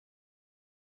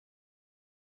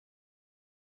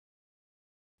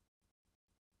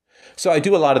So I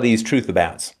do a lot of these truth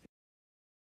abouts.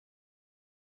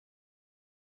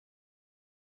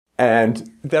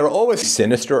 And they're always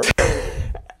sinister.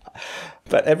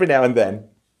 But every now and then,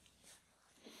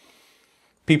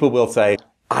 people will say,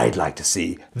 I'd like to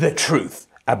see the truth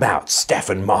about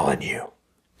Stefan Molyneux.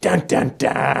 Dun, dun,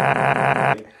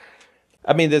 dun.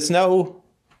 I mean, there's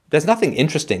nothing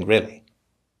interesting, really,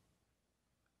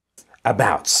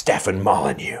 about Stefan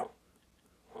Molyneux.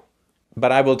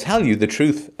 But I will tell you the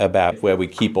truth about where we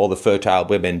keep all the fertile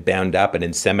women bound up and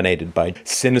inseminated by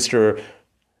sinister...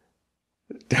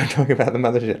 Don't talk about the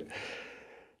mothership.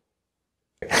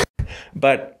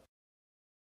 But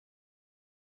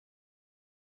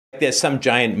there's some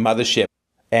giant mothership,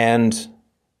 and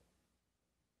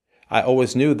I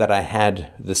always knew that I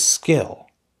had the skill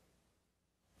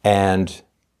and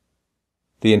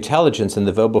the intelligence and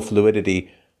the verbal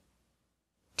fluidity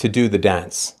to do the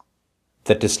dance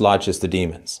that dislodges the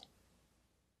demons.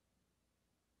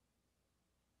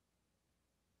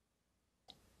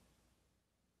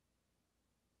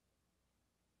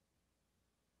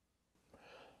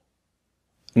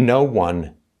 No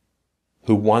one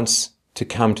who wants to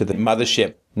come to the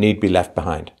mothership need be left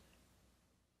behind.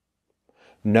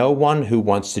 No one who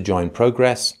wants to join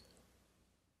progress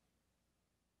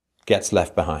gets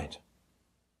left behind.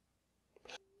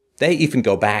 They even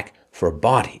go back for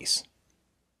bodies.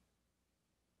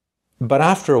 But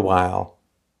after a while,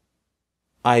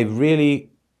 I really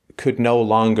could no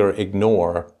longer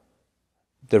ignore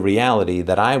the reality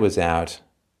that I was out,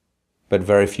 but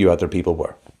very few other people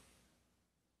were.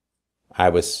 I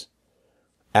was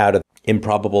out of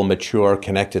improbable, mature,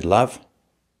 connected love,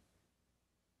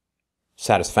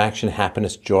 satisfaction,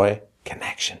 happiness, joy,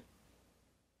 connection,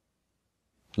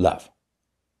 love.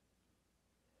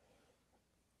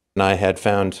 And I had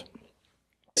found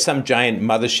some giant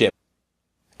mothership,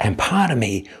 and part of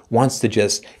me wants to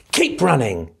just keep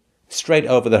running straight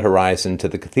over the horizon to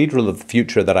the cathedral of the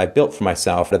future that I built for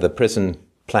myself, to the prison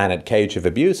planet cage of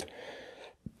abuse.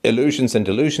 Illusions and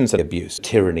delusions of abuse,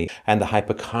 tyranny, and the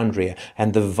hypochondria,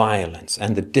 and the violence,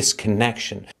 and the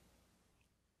disconnection.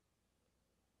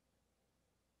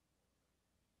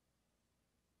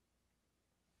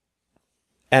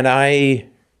 And I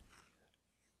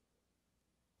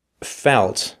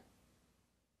felt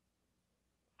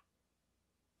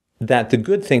that the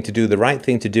good thing to do, the right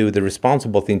thing to do, the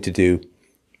responsible thing to do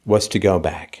was to go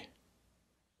back.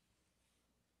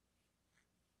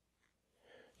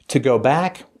 To go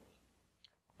back,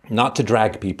 not to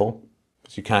drag people,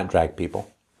 because you can't drag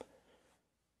people.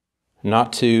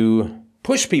 Not to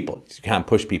push people, because you can't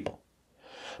push people.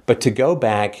 But to go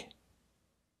back,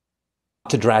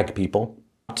 to drag people,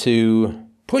 to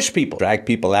push people, drag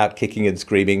people out kicking and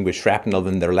screaming with shrapnel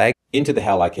in their leg into the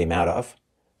hell I came out of,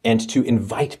 and to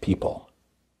invite people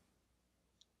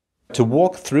to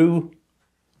walk through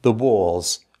the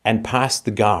walls and past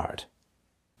the guard.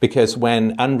 Because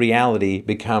when unreality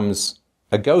becomes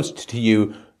a ghost to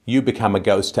you, you become a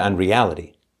ghost to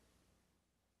unreality.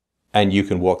 And you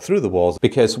can walk through the walls,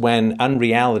 because when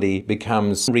unreality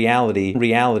becomes reality,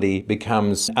 reality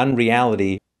becomes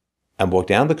unreality, and walk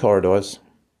down the corridors,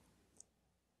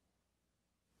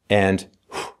 and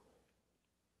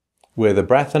with a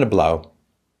breath and a blow,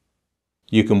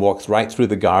 you can walk right through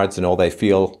the guards, and all they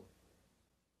feel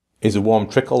is a warm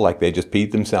trickle, like they just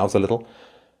peed themselves a little,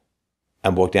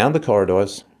 and walk down the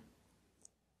corridors,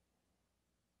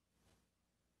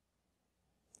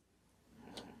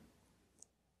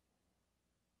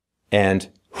 and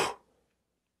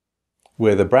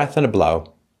with a breath and a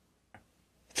blow,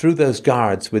 through those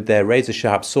guards with their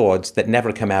razor-sharp swords that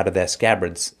never come out of their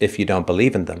scabbards if you don't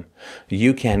believe in them,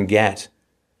 you can get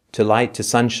to light, to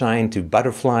sunshine, to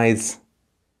butterflies,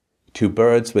 to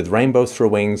birds with rainbows for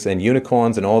wings, and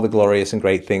unicorns, and all the glorious and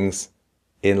great things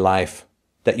in life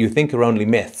that you think are only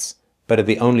myths, but are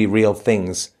the only real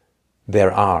things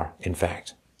there are, in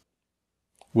fact.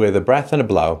 With a breath and a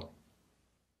blow,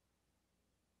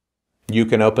 you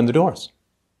can open the doors.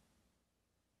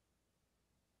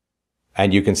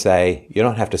 And you can say, you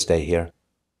don't have to stay here.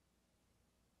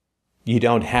 You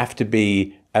don't have to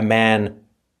be a man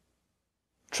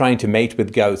trying to mate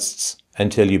with ghosts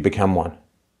until you become one.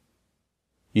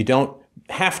 You don't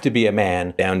have to be a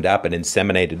man bound up and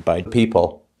inseminated by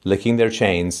people licking their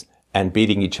chains and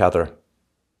beating each other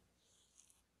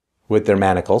with their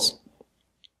manacles,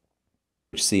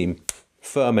 which seem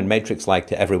firm and matrix-like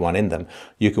to everyone in them.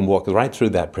 You can walk right through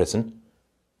that prison.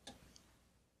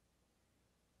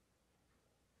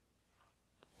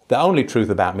 The only truth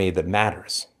about me that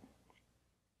matters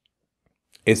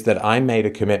is that I made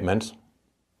a commitment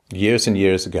years and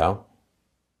years ago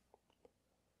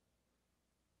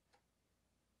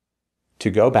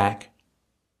to go back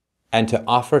and to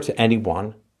offer to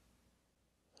anyone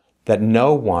that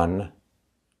no one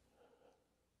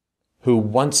who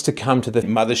wants to come to the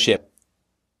mothership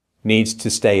needs to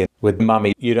stay with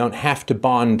mummy. You don't have to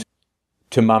bond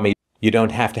to mummy. You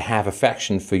don't have to have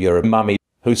affection for your mummy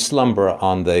who slumber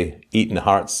on the eaten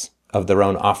hearts of their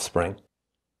own offspring.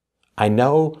 I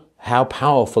know how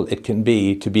powerful it can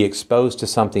be to be exposed to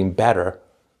something better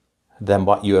than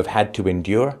what you have had to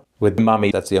endure with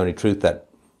mummy. That's the only truth that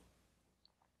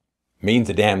means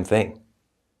a damn thing.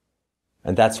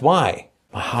 And that's why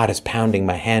my heart is pounding,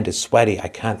 my hand is sweaty, I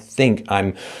can't think,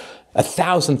 I'm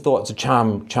 1,000 thoughts of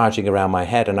charging around my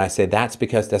head, and I say, that's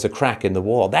because there's a crack in the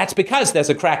wall. That's because there's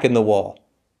a crack in the wall.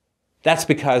 That's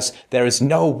because there is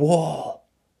no wall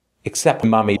except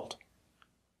mummy.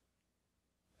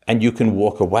 And you can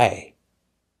walk away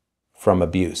from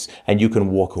abuse, and you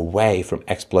can walk away from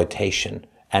exploitation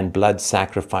and blood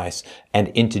sacrifice and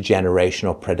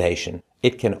intergenerational predation.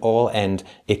 It can all end.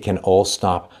 It can all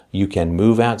stop. You can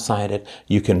move outside it.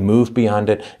 You can move beyond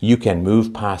it. You can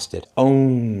move past it.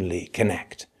 Only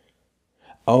connect.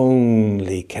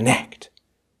 Only connect.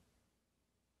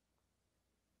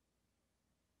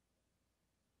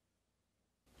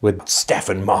 With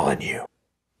Stefan Molyneux.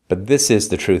 But this is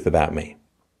the truth about me.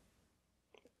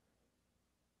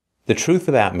 The truth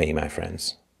about me, my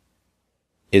friends,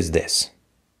 is this.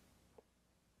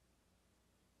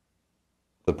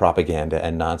 The propaganda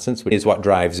and nonsense is what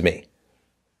drives me.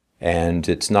 And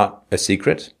it's not a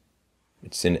secret.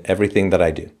 It's in everything that I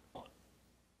do.